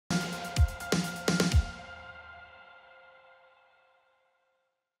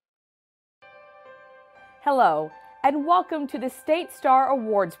Hello, and welcome to the State Star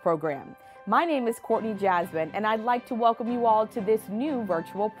Awards program. My name is Courtney Jasmine, and I'd like to welcome you all to this new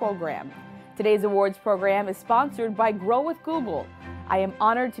virtual program. Today's awards program is sponsored by Grow with Google. I am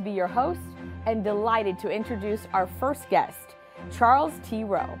honored to be your host and delighted to introduce our first guest, Charles T.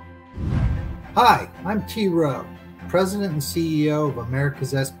 Rowe. Hi, I'm T. Rowe, President and CEO of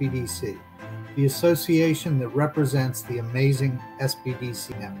America's SBDC, the association that represents the amazing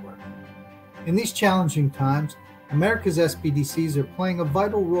SBDC network. In these challenging times, America's SBDCs are playing a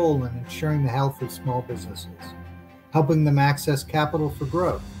vital role in ensuring the health of small businesses, helping them access capital for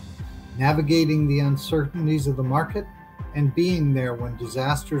growth, navigating the uncertainties of the market, and being there when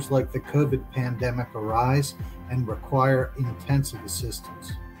disasters like the COVID pandemic arise and require intensive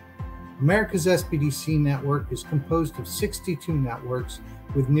assistance. America's SBDC network is composed of 62 networks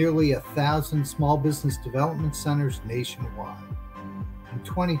with nearly 1,000 small business development centers nationwide. In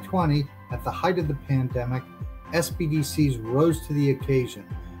 2020, at the height of the pandemic, SBDCs rose to the occasion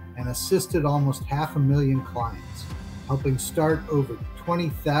and assisted almost 500,000 clients, helping start over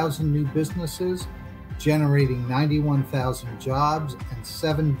 20,000 new businesses, generating 91,000 jobs and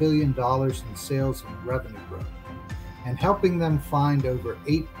 $7 billion in sales and revenue growth, and helping them find over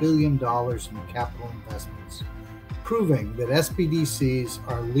 $8 billion in capital investments, proving that SBDCs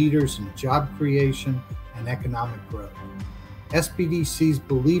are leaders in job creation and economic growth. SBDCs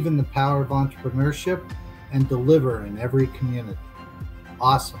believe in the power of entrepreneurship and deliver in every community.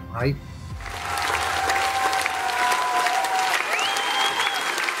 Awesome, right?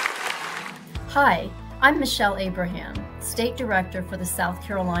 Hi, I'm Michelle Abraham, State Director for the South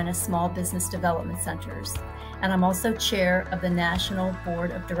Carolina Small Business Development Centers, and I'm also Chair of the National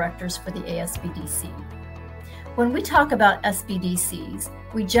Board of Directors for the ASBDC. When we talk about SBDCs,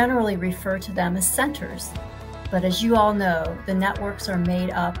 we generally refer to them as centers. But as you all know, the networks are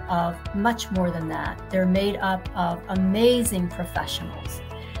made up of much more than that. They're made up of amazing professionals,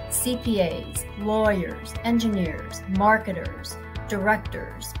 CPAs, lawyers, engineers, marketers,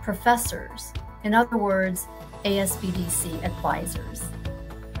 directors, professors, in other words, ASBDC advisors.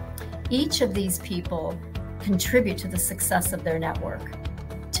 Each of these people contribute to the success of their network.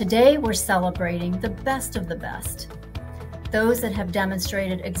 Today, we're celebrating the best of the best, those that have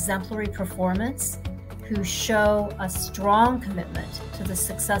demonstrated exemplary performance, who show a strong commitment to the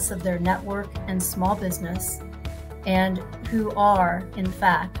success of their network and small business, and who are, in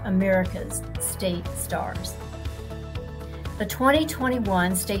fact, America's State Stars. The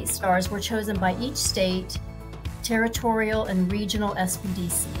 2021 State Stars were chosen by each state, territorial, and regional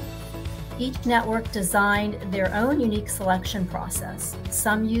SBDC. Each network designed their own unique selection process.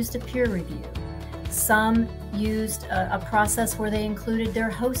 Some used a peer review. Some used a process where they included their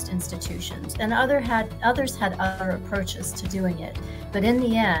host institutions, and others had other approaches to doing it. But in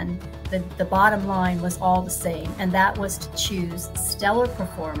the end, the bottom line was all the same, and that was to choose stellar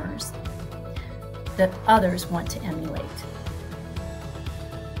performers that others want to emulate.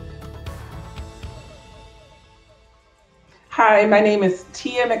 Hi, my name is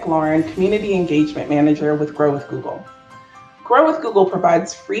Tia McLaurin, Community Engagement Manager with Grow with Google. Grow with Google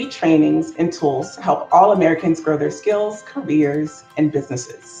provides free trainings and tools to help all Americans grow their skills, careers, and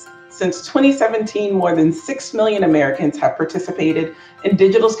businesses. Since 2017, more than 6 million Americans have participated in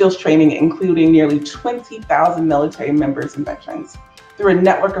digital skills training, including nearly 20,000 military members and veterans, through a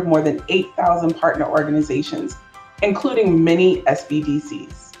network of more than 8,000 partner organizations, including many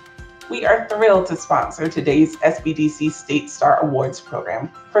SBDCs. We are thrilled to sponsor today's SBDC State Star Awards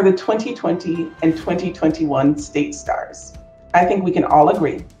program for the 2020 and 2021 State Stars. I think we can all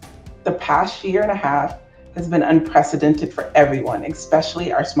agree the past year and a half has been unprecedented for everyone,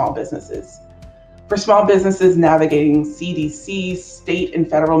 especially our small businesses. For small businesses, navigating CDC, state and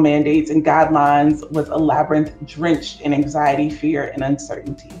federal mandates and guidelines was a labyrinth drenched in anxiety, fear, and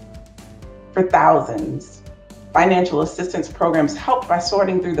uncertainty. For thousands, financial assistance programs helped by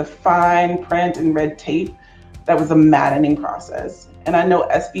sorting through the fine print and red tape. That was a maddening process. And I know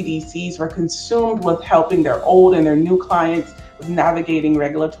SBDCs were consumed with helping their old and their new clients with navigating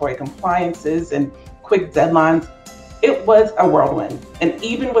regulatory compliances and quick deadlines. It was a whirlwind. And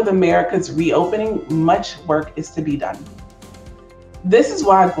even with America's reopening, much work is to be done. This is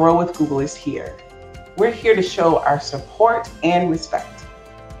why Grow with Google is here. We're here to show our support and respect.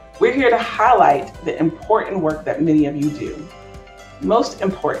 We're here to highlight the important work that many of you do. Most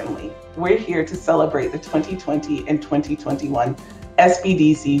importantly, we're here to celebrate the 2020 and 2021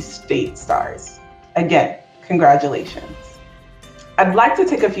 SBDC State Stars. Again, congratulations. I'd like to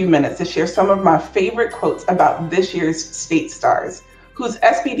take a few minutes to share some of my favorite quotes about this year's State Stars, whose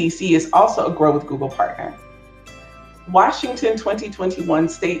SBDC is also a Grow with Google partner. Washington 2021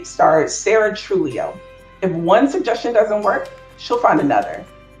 State Star Sarah Trulio If one suggestion doesn't work, she'll find another.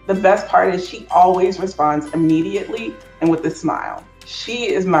 The best part is she always responds immediately and with a smile.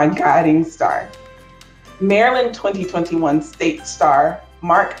 She is my guiding star. Maryland 2021 State Star,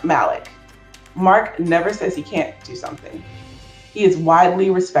 Mark Malik. Mark never says he can't do something. He is widely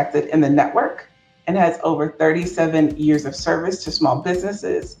respected in the network and has over 37 years of service to small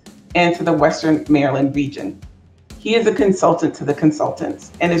businesses and to the Western Maryland region. He is a consultant to the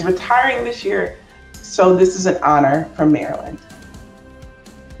consultants and is retiring this year, so this is an honor from Maryland.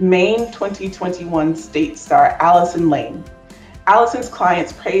 Maine 2021 State Star, Allison Lane. Allison's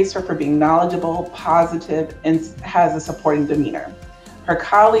clients praise her for being knowledgeable, positive, and has a supporting demeanor. Her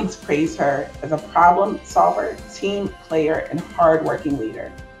colleagues praise her as a problem solver, team player, and hardworking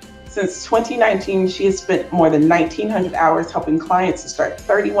leader. Since 2019, she has spent more than 1,900 hours helping clients to start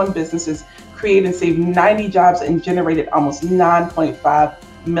 31 businesses, create and save 90 jobs, and generated almost $9.5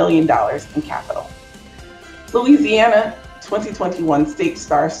 million in capital. Louisiana 2021 State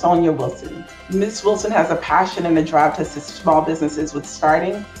Star, Sonia Wilson. Ms. Wilson has a passion and a drive to assist small businesses with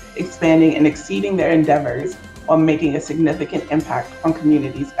starting, expanding, and exceeding their endeavors while making a significant impact on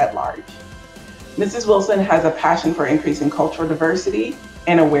communities at large. Mrs. Wilson has a passion for increasing cultural diversity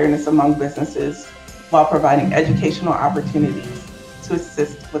and awareness among businesses while providing educational opportunities to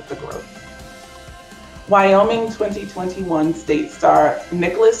assist with the growth. Wyoming 2021 State Star,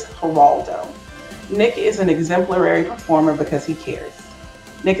 Nicholas Geraldo. Nick is an exemplary performer because he cares.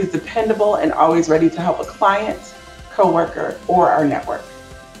 Nick is dependable and always ready to help a client, coworker, or our network.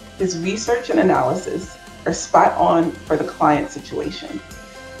 His research and analysis are spot on for the client situation.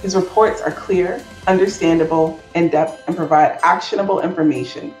 His reports are clear, understandable, in-depth, and provide actionable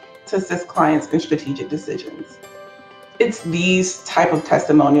information to assist clients in strategic decisions. It's these type of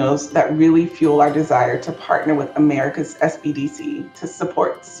testimonials that really fuel our desire to partner with America's SBDC to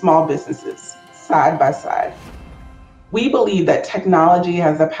support small businesses side by side. We believe that technology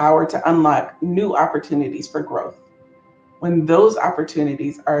has the power to unlock new opportunities for growth when those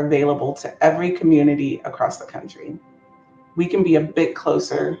opportunities are available to every community across the country. We can be a bit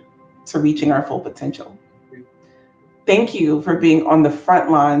closer to reaching our full potential. Thank you for being on the front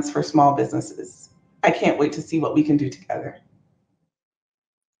lines for small businesses. I can't wait to see what we can do together.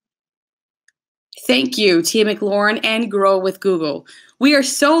 Thank you, Tia McLaurin and Grow with Google. We are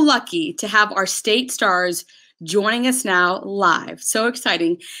so lucky to have our state stars joining us now live. So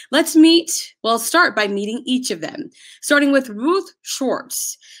exciting. Let's start by meeting each of them, starting with Ruth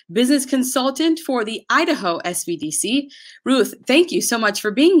Schwartz, business consultant for the Idaho SBDC. Ruth, thank you so much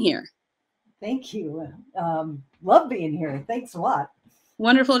for being here. Thank you. Love being here. Thanks a lot.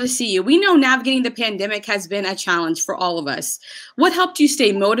 Wonderful to see you. We know navigating the pandemic has been a challenge for all of us. What helped you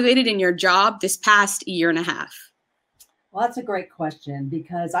stay motivated in your job this past year and a half? Well, that's a great question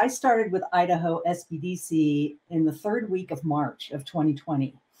because I started with Idaho SBDC in the third week of March of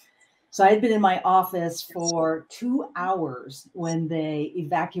 2020. So I had been in my office for 2 hours when they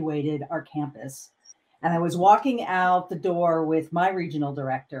evacuated our campus. And I was walking out the door with my regional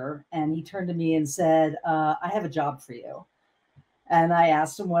director, and he turned to me and said, I have a job for you. And I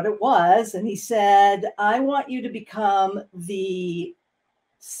asked him what it was. And he said, I want you to become the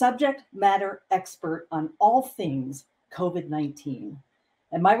subject matter expert on all things COVID-19.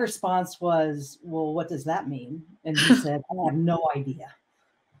 And my response was, well, what does that mean? And he said, I have no idea.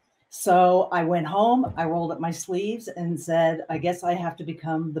 So I went home, I rolled up my sleeves and said, I guess I have to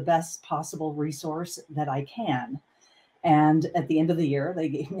become the best possible resource that I can. And at the end of the year, they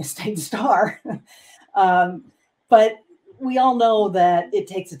gave me a state star. But we all know that it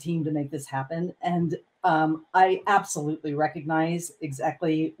takes a team to make this happen. And I absolutely recognize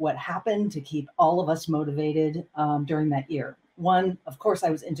exactly what happened to keep all of us motivated during that year. One, of course, I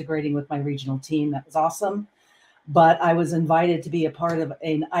was integrating with my regional team. That was awesome. But I was invited to be a part of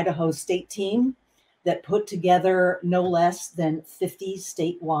an Idaho state team that put together no less than 50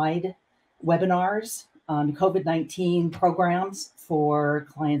 statewide webinars on COVID-19 programs for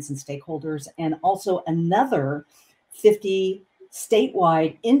clients and stakeholders, and also another 50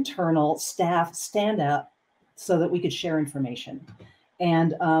 statewide internal staff stand-up so that we could share information.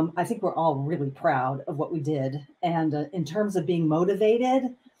 And I think we're all really proud of what we did. And in terms of being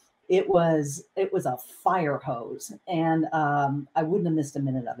motivated, it was a fire hose, and I wouldn't have missed a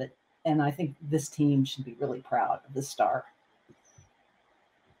minute of it. And I think this team should be really proud of the star.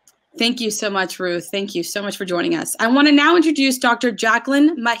 Thank you so much, Ruth. Thank you so much for joining us. I want to now introduce Dr.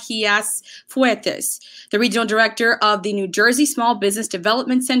 Jacqueline Macias Fuertes, the Regional Director of the New Jersey Small Business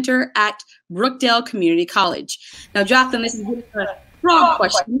Development Center at Brookdale Community College. Now, Jacqueline, this is a broad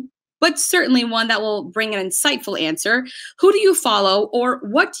question, but certainly one that will bring an insightful answer. Who do you follow, or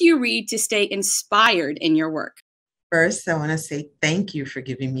what do you read to stay inspired in your work? First, I want to say thank you for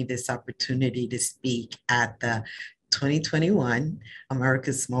giving me this opportunity to speak at the 2021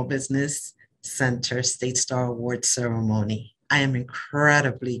 America's Small Business Center State Star Award ceremony. I am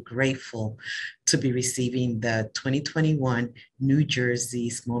incredibly grateful to be receiving the 2021 New Jersey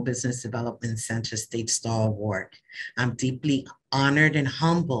Small Business Development Center State Star Award. I'm deeply honored and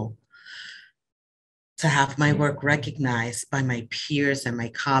humbled to have my work recognized by my peers and my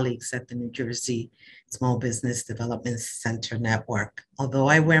colleagues at the New Jersey Small Business Development Center Network. Although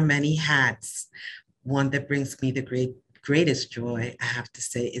I wear many hats, one that brings me the greatest joy, I have to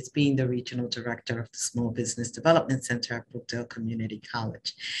say, is being the regional director of the Small Business Development Center at Brookdale Community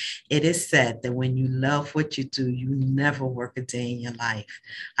College. It is said that when you love what you do, you never work a day in your life.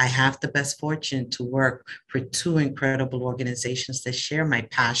 I have the best fortune to work for two incredible organizations that share my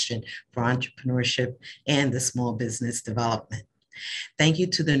passion for entrepreneurship and the small business development. Thank you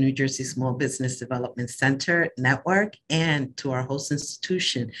to the New Jersey Small Business Development Center Network and to our host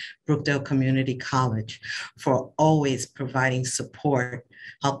institution, Brookdale Community College, for always providing support,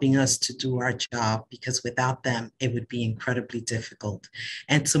 helping us to do our job, because without them, it would be incredibly difficult.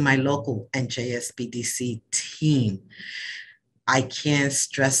 And to my local NJSBDC team, I can't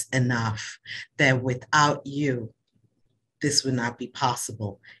stress enough that without you, this would not be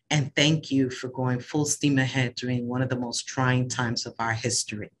possible. And thank you for going full steam ahead during one of the most trying times of our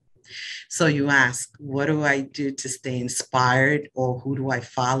history. So you ask, what do I do to stay inspired, or who do I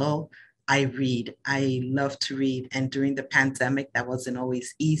follow? I read. I love to read. And during the pandemic, that wasn't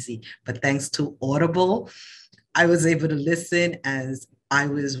always easy. But thanks to Audible, I was able to listen as I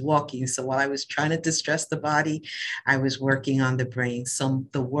was walking. So while I was trying to distress the body, I was working on the brain. So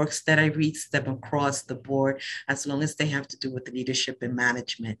the works that I read step across the board, as long as they have to do with leadership and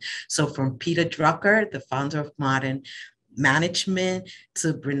management. So from Peter Drucker, the founder of modern management,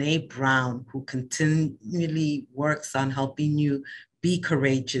 to Brene Brown, who continually works on helping you be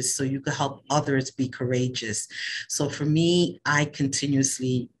courageous so you can help others be courageous. So for me, I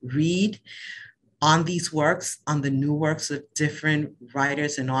continuously read on these works, on the new works of different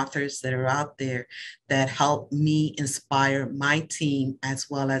writers and authors that are out there that help me inspire my team as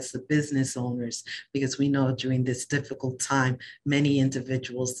well as the business owners, because we know during this difficult time, many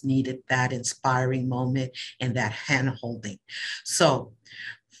individuals needed that inspiring moment and that hand-holding. So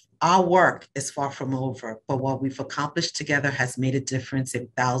our work is far from over, but what we've accomplished together has made a difference in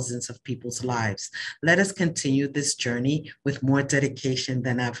thousands of people's lives. Let us continue this journey with more dedication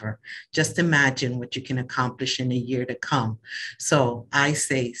than ever. Just imagine what you can accomplish in a year to come. So I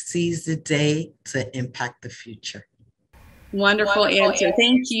say, seize the day to impact the future. Wonderful answer.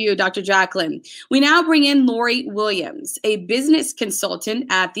 Thank you, Dr. Jacqueline. We now bring in Lori Williams, a business consultant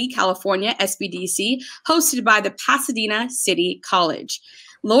at the California SBDC, hosted by the Pasadena City College.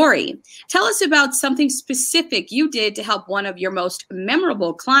 Lori, tell us about something specific you did to help one of your most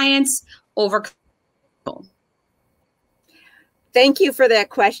memorable clients overcome. Thank you for that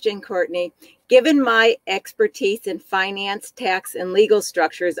question, Courtney. Given my expertise in finance, tax, and legal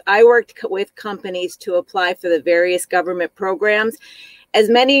structures, I worked with companies to apply for the various government programs. As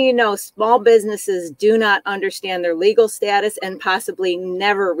many of you know, small businesses do not understand their legal status and possibly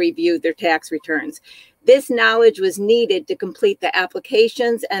never review their tax returns. This knowledge was needed to complete the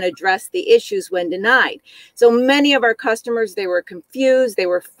applications and address the issues when denied. So many of our customers, they were confused, they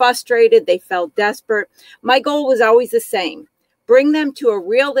were frustrated, they felt desperate. My goal was always the same: bring them to a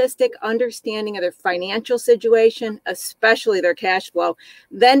realistic understanding of their financial situation, especially their cash flow,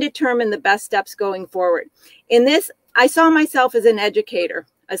 then determine the best steps going forward. In this, I saw myself as an educator,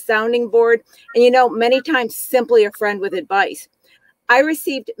 a sounding board, and many times simply a friend with advice. I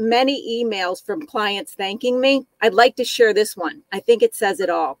received many emails from clients thanking me. I'd like to share this one. I think it says it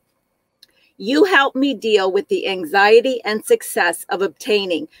all. You helped me deal with the anxiety and success of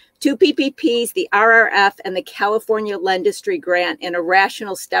obtaining 2 PPPs, the RRF, and the California Lendistry Grant in a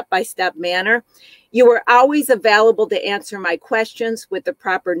rational step-by-step manner. You were always available to answer my questions with the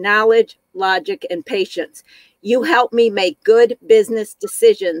proper knowledge, logic, and patience. You helped me make good business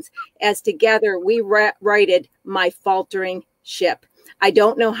decisions as together we righted my faltering ship. I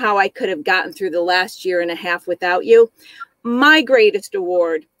don't know how I could have gotten through the last year and a half without you. My greatest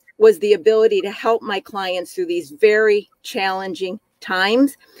award was the ability to help my clients through these very challenging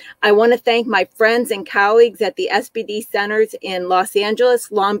times. I want to thank my friends and colleagues at the SBD centers in Los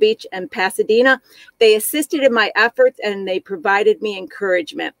Angeles, Long Beach, and Pasadena. They assisted in my efforts and they provided me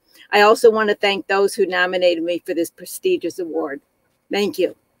encouragement. I also want to thank those who nominated me for this prestigious award. Thank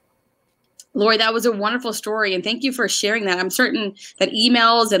you. Lori, that was a wonderful story, and thank you for sharing that. I'm certain that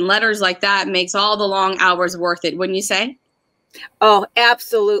emails and letters like that makes all the long hours worth it, wouldn't you say? Oh,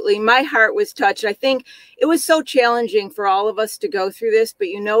 absolutely. My heart was touched. I think it was so challenging for all of us to go through this, but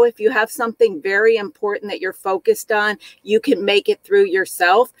if you have something very important that you're focused on, you can make it through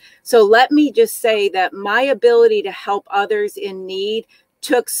yourself. So let me just say that my ability to help others in need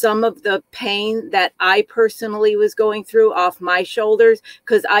took some of the pain that I personally was going through off my shoulders,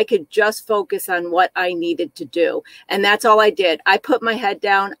 because I could just focus on what I needed to do. And that's all I did. I put my head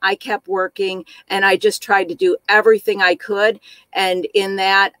down, I kept working, and I just tried to do everything I could. And in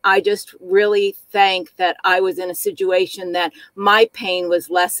that, I just really thank that I was in a situation that my pain was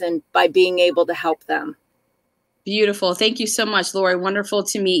lessened by being able to help them. Beautiful. Thank you so much, Lori. Wonderful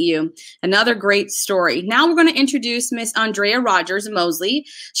to meet you. Another great story. Now we're going to introduce Miss Andrea Rogers Mosley.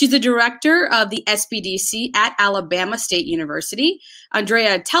 She's the director of the SBDC at Alabama State University.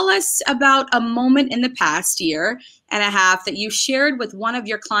 Andrea, tell us about a moment in the past year and a half that you shared with one of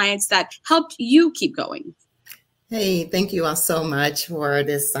your clients that helped you keep going. Hey, thank you all so much for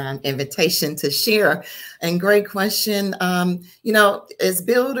this invitation to share. And great question. As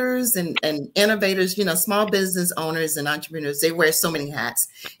builders and innovators, small business owners and entrepreneurs, they wear so many hats,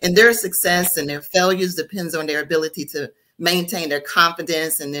 and their success and their failures depends on their ability to maintain their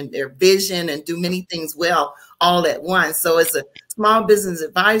confidence and then their vision and do many things well all at once. So as a small business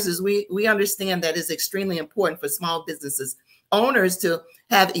advisors, we understand that it's extremely important for small businesses owners to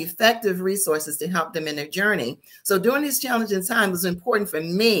have effective resources to help them in their journey. So during this challenging time, it was important for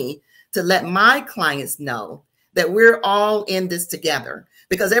me to let my clients know that we're all in this together,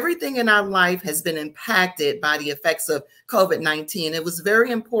 because everything in our life has been impacted by the effects of COVID-19. It was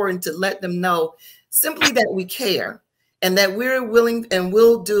very important to let them know simply that we care and that we're willing and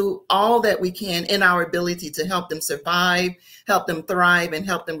will do all that we can in our ability to help them survive, help them thrive, and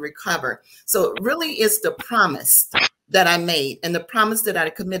help them recover. So it really is the promise that I made and the promise that I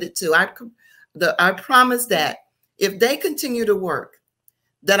committed to. I promised that if they continue to work,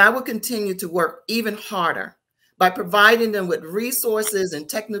 that I would continue to work even harder by providing them with resources and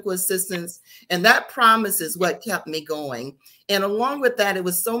technical assistance. And that promise is what kept me going. And along with that, it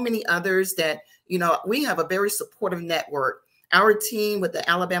was so many others that, we have a very supportive network. Our team with the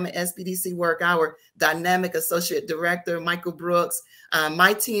Alabama SBDC work, our dynamic associate director, Michael Brooks,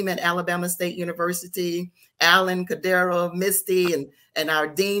 my team at Alabama State University, Alan Cadero, Misty, and our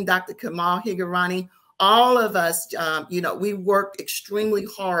dean, Dr. Kamal Higurani, all of us, we worked extremely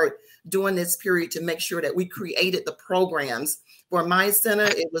hard during this period to make sure that we created the programs. For my center,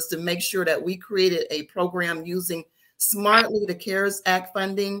 it was to make sure that we created a program using smartly the CARES Act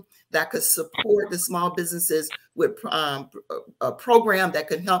funding that could support the small businesses with a program that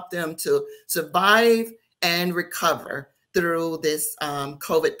could help them to survive and recover through this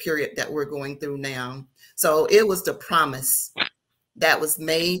COVID period that we're going through now. So it was the promise that was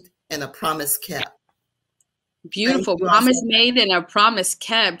made and a promise kept. Beautiful. Promise made and a promise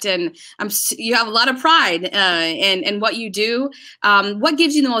kept. And you have a lot of pride in what you do. What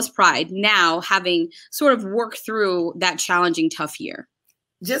gives you the most pride now, having sort of worked through that challenging, tough year?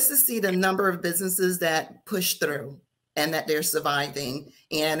 Just to see the number of businesses that push through and that they're surviving.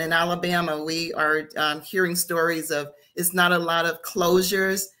 And in Alabama, we are hearing stories of, it's not a lot of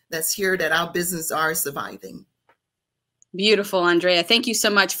closures that's here, that our business are surviving. Beautiful, Andrea. Thank you so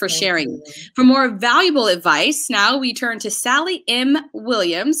much for sharing. For more valuable advice, now we turn to Sally M.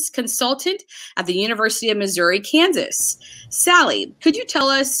 Williams, consultant at the University of Missouri, Kansas. Sally, could you tell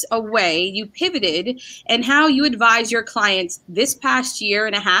us a way you pivoted and how you advise your clients this past year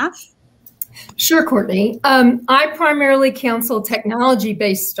and a half? Sure, Courtney. I primarily counsel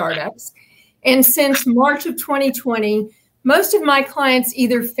technology-based startups. And since March of 2020, most of my clients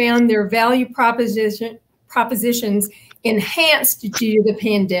either found their value propositions enhanced due to the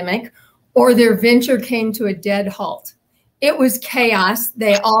pandemic, or their venture came to a dead halt. It was chaos.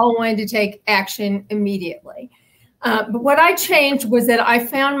 They all wanted to take action immediately. But what I changed was that I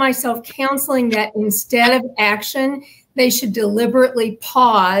found myself counseling that instead of action, they should deliberately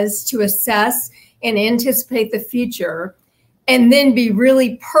pause to assess and anticipate the future, and then be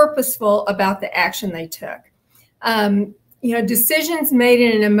really purposeful about the action they took. Decisions made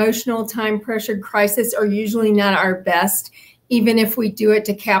in an emotional, time-pressured crisis are usually not our best, even if we do it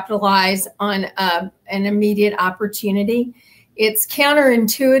to capitalize on an immediate opportunity. It's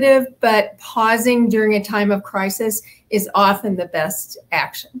counterintuitive, but pausing during a time of crisis is often the best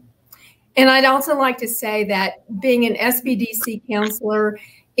action. And I'd also like to say that being an SBDC counselor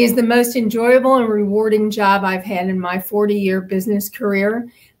is the most enjoyable and rewarding job I've had in my 40-year business career.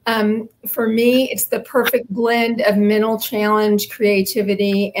 For me, it's the perfect blend of mental challenge,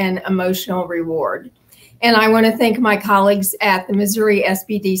 creativity, and emotional reward. And I want to thank my colleagues at the Missouri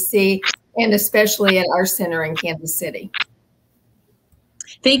SBDC and especially at our center in Kansas City.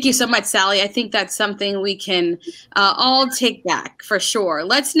 Thank you so much, Sally. I think that's something we can all take back for sure.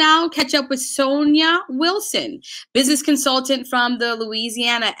 Let's now catch up with Sonia Wilson, business consultant from the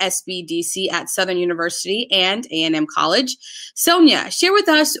Louisiana SBDC at Southern University and A&M College. Sonia, share with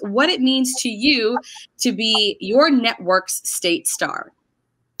us what it means to you to be your network's state star.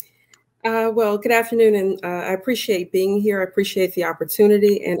 Well, good afternoon, and I appreciate being here. I appreciate the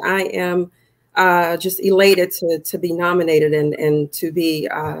opportunity, and I am just elated to be nominated and to be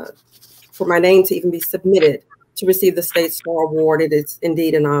for my name to even be submitted to receive the State Star Award. It is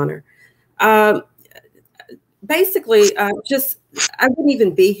indeed an honor. Basically, I wouldn't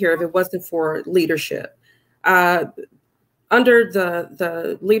even be here if it wasn't for leadership. Under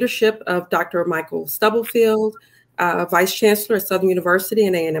the leadership of Dr. Michael Stubblefield, Vice Chancellor at Southern University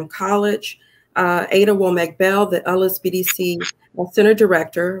and A&M College, Ada Womack-Bell, the LSBDC Center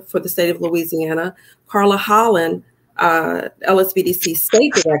Director for the state of Louisiana, Carla Holland, LSBDC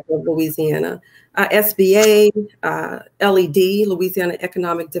State Director of Louisiana, SBA, LED, Louisiana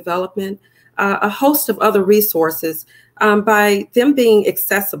Economic Development, a host of other resources. By them being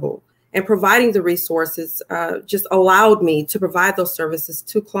accessible and providing the resources just allowed me to provide those services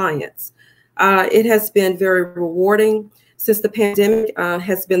to clients. It has been very rewarding. Since the pandemic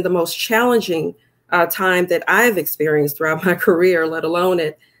has been the most challenging time that I've experienced throughout my career, let alone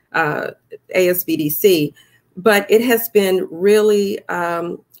at ASBDC. But it has been really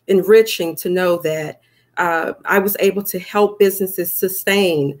enriching to know that I was able to help businesses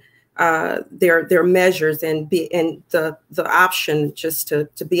sustain their measures and the option just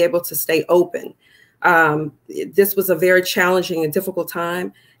to be able to stay open. This was a very challenging and difficult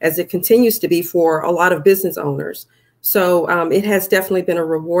time, as it continues to be for a lot of business owners. So it has definitely been a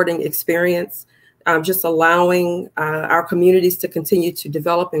rewarding experience, just allowing our communities to continue to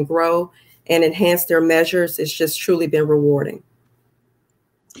develop and grow and enhance their measures. It's just truly been rewarding.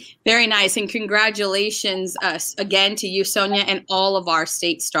 Very nice. And congratulations again to you, Sonia, and all of our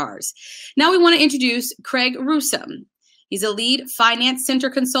state stars. Now we want to introduce Craig Rusum. He's a lead finance center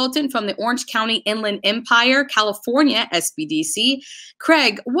consultant from the Orange County Inland Empire, California SBDC.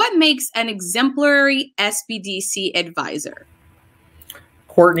 Craig, what makes an exemplary SBDC advisor?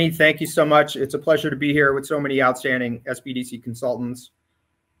 Courtney, thank you so much. It's a pleasure to be here with so many outstanding SBDC consultants.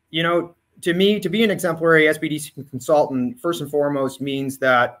 You know, to me, to be an exemplary SBDC consultant, first and foremost, means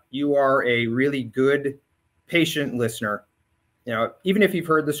that you are a really good, patient listener. You know, even if you've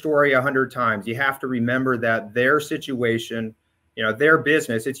heard the story 100 times, you have to remember that their situation, you know, their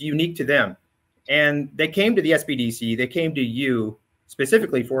business, it's unique to them. And they came to the SBDC, they came to you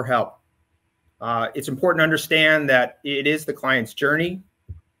specifically for help. It's important to understand that it is the client's journey,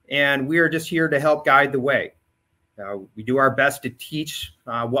 and we are just here to help guide the way. We do our best to teach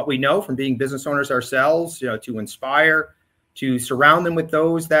what we know from being business owners ourselves, you know, to inspire, to surround them with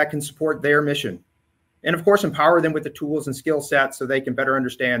those that can support their mission. And of course, empower them with the tools and skill sets so they can better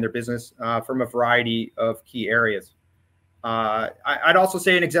understand their business from a variety of key areas. I'd also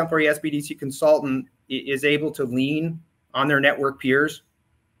say an exemplary SBDC consultant is able to lean on their network peers.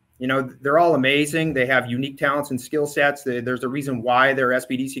 You know, they're all amazing. They have unique talents and skill sets. There's a reason why they're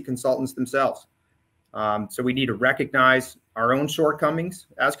SBDC consultants themselves. So we need to recognize our own shortcomings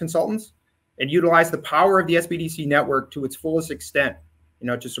as consultants and utilize the power of the SBDC network to its fullest extent, you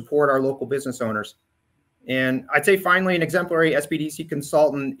know, to support our local business owners. And I'd say finally, an exemplary SBDC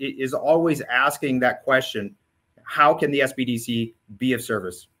consultant is always asking that question: how can the SBDC be of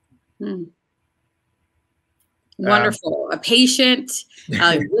service? Wonderful. A patient,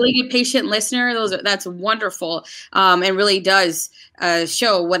 really good patient listener. That's wonderful, and really does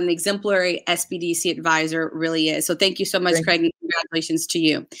show what an exemplary SBDC advisor really is. So thank you so much, Craig, and congratulations to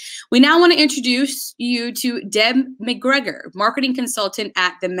you. We now want to introduce you to Deb McGregor, marketing consultant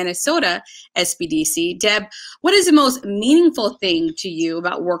at the Minnesota SBDC. Deb, what is the most meaningful thing to you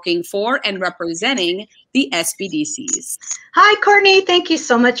about working for and representing the SBDCs? Hi, Courtney. Thank you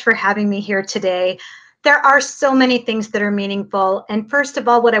so much for having me here today. There are so many things that are meaningful. And first of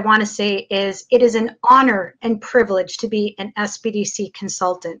all, what I want to say is it is an honor and privilege to be an SBDC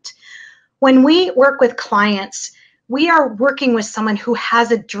consultant. When we work with clients, we are working with someone who has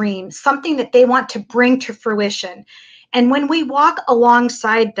a dream, something that they want to bring to fruition. And when we walk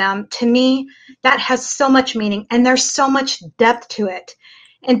alongside them, to me, that has so much meaning and there's so much depth to it.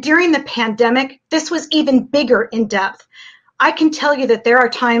 And during the pandemic, this was even bigger in depth. I can tell you that there are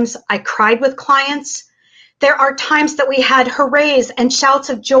times I cried with clients. There are times that we had hoorays and shouts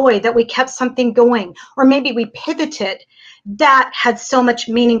of joy that we kept something going, or maybe we pivoted. That had so much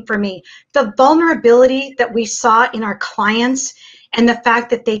meaning for me. The vulnerability that we saw in our clients and the fact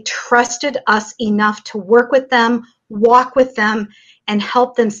that they trusted us enough to work with them, walk with them, and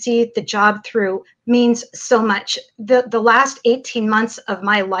help them see the job through means so much. The last 18 months of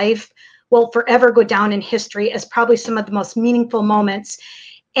my life will forever go down in history as probably some of the most meaningful moments.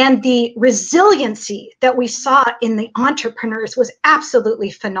 And the resiliency that we saw in the entrepreneurs was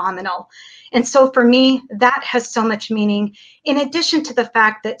absolutely phenomenal. And so for me, that has so much meaning, in addition to the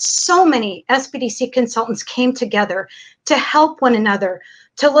fact that so many SBDC consultants came together to help one another,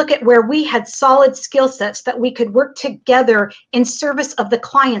 to look at where we had solid skill sets that we could work together in service of the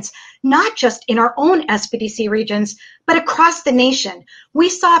clients, not just in our own SBDC regions, but across the nation. We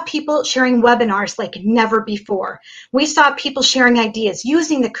saw people sharing webinars like never before. We saw people sharing ideas,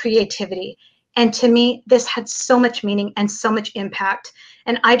 using the creativity. And to me, this had so much meaning and so much impact.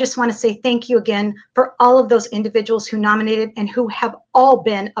 And I just want to say thank you again for all of those individuals who nominated and who have all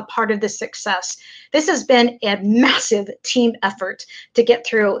been a part of this success. This has been a massive team effort to get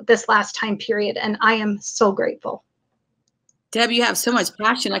through this last time period, and I am so grateful. Deb, you have so much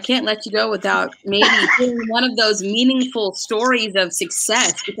passion. I can't let you go without maybe hearing one of those meaningful stories of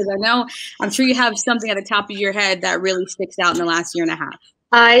success, because I'm sure you have something at the top of your head that really sticks out in the last year and a half.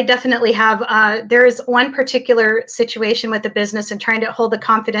 I definitely have. There is one particular situation with the business, and trying to hold the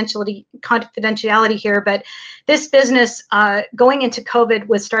confidentiality here, but this business going into COVID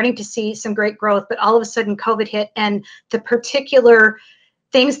was starting to see some great growth, but all of a sudden COVID hit, and the particular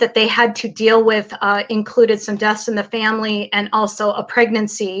things that they had to deal with included some deaths in the family and also a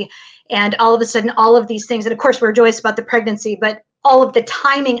pregnancy. And all of a sudden, all of these things, and of course we're joyous about the pregnancy, but all of the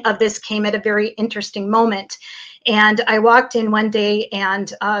timing of this came at a very interesting moment. And I walked in one day and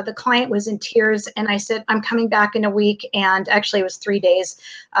the client was in tears, and I said, I'm coming back in a week, and actually it was 3 days,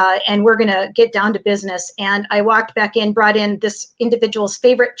 and we're gonna get down to business. And I walked back in, brought in this individual's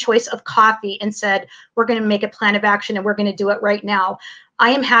favorite choice of coffee, and said, we're gonna make a plan of action and we're gonna do it right now. I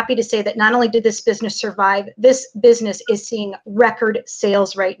am happy to say that not only did this business survive, this business is seeing record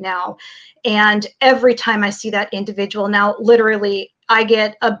sales right now. And every time I see that individual now, literally, I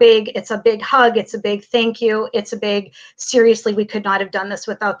get it's a big hug, it's a big thank you, it's a big, seriously, we could not have done this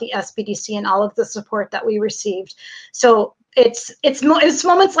without the SBDC and all of the support that we received. So it's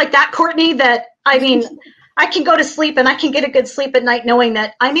moments like that, Courtney, that, I mean, I can go to sleep and I can get a good sleep at night knowing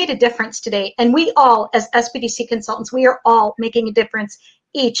that I made a difference today. And we all, as SBDC consultants, we are all making a difference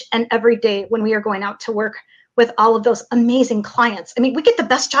each and every day when we are going out to work with all of those amazing clients. I mean, we get the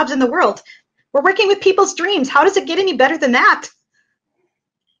best jobs in the world. We're working with people's dreams. How does it get any better than that?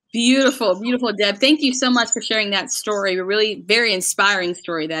 Beautiful, beautiful, Deb. Thank you so much for sharing that story. A really very inspiring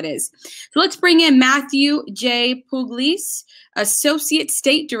story that is. So let's bring in Matthew J. Pugliese, Associate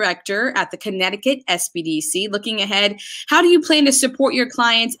State Director at the Connecticut SBDC. Looking ahead, how do you plan to support your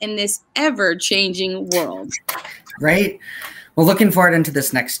clients in this ever-changing world? Great. Well, looking forward into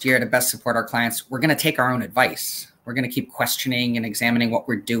this next year to best support our clients, we're going to take our own advice. We're going to keep questioning and examining what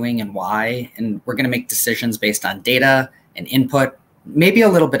we're doing and why, and we're going to make decisions based on data and input, maybe a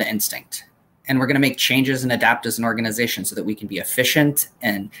little bit of instinct. And we're going to make changes and adapt as an organization so that we can be efficient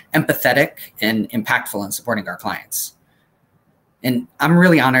and empathetic and impactful in supporting our clients. And I'm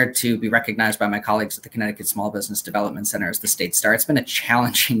really honored to be recognized by my colleagues at the Connecticut Small Business Development Center as the State Star. It's been a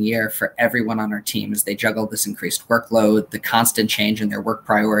challenging year for everyone on our team as they juggle this increased workload, the constant change in their work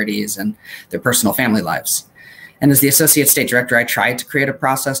priorities, and their personal family lives. And as the Associate State Director, I tried to create a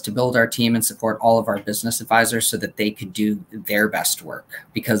process to build our team and support all of our business advisors so that they could do their best work,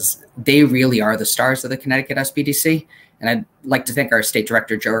 because they really are the stars of the Connecticut SBDC. And I'd like to thank our State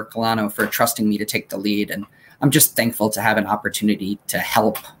Director, Joe Ercolano, for trusting me to take the lead. And I'm just thankful to have an opportunity to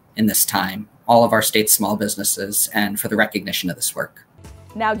help in this time, all of our state's small businesses, and for the recognition of this work.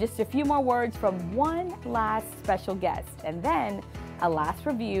 Now, just a few more words from one last special guest, and then a last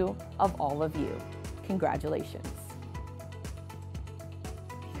review of all of you. Congratulations.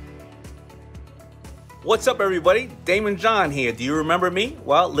 What's up, everybody? Damon John here. Do you remember me?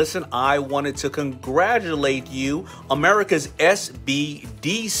 Well, listen, I wanted to congratulate you, America's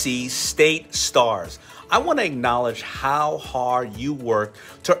SBDC State Stars. I want to acknowledge how hard you work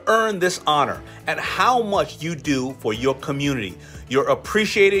to earn this honor and how much you do for your community. You're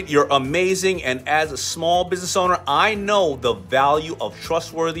appreciated, you're amazing, and as a small business owner, I know the value of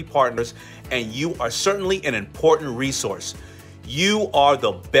trustworthy partners, and you are certainly an important resource. You are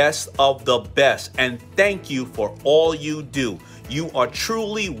the best of the best, and thank you for all you do. You are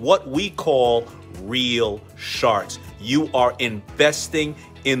truly what we call real sharks. You are investing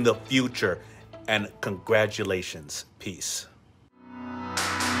in the future. and congratulations. Peace.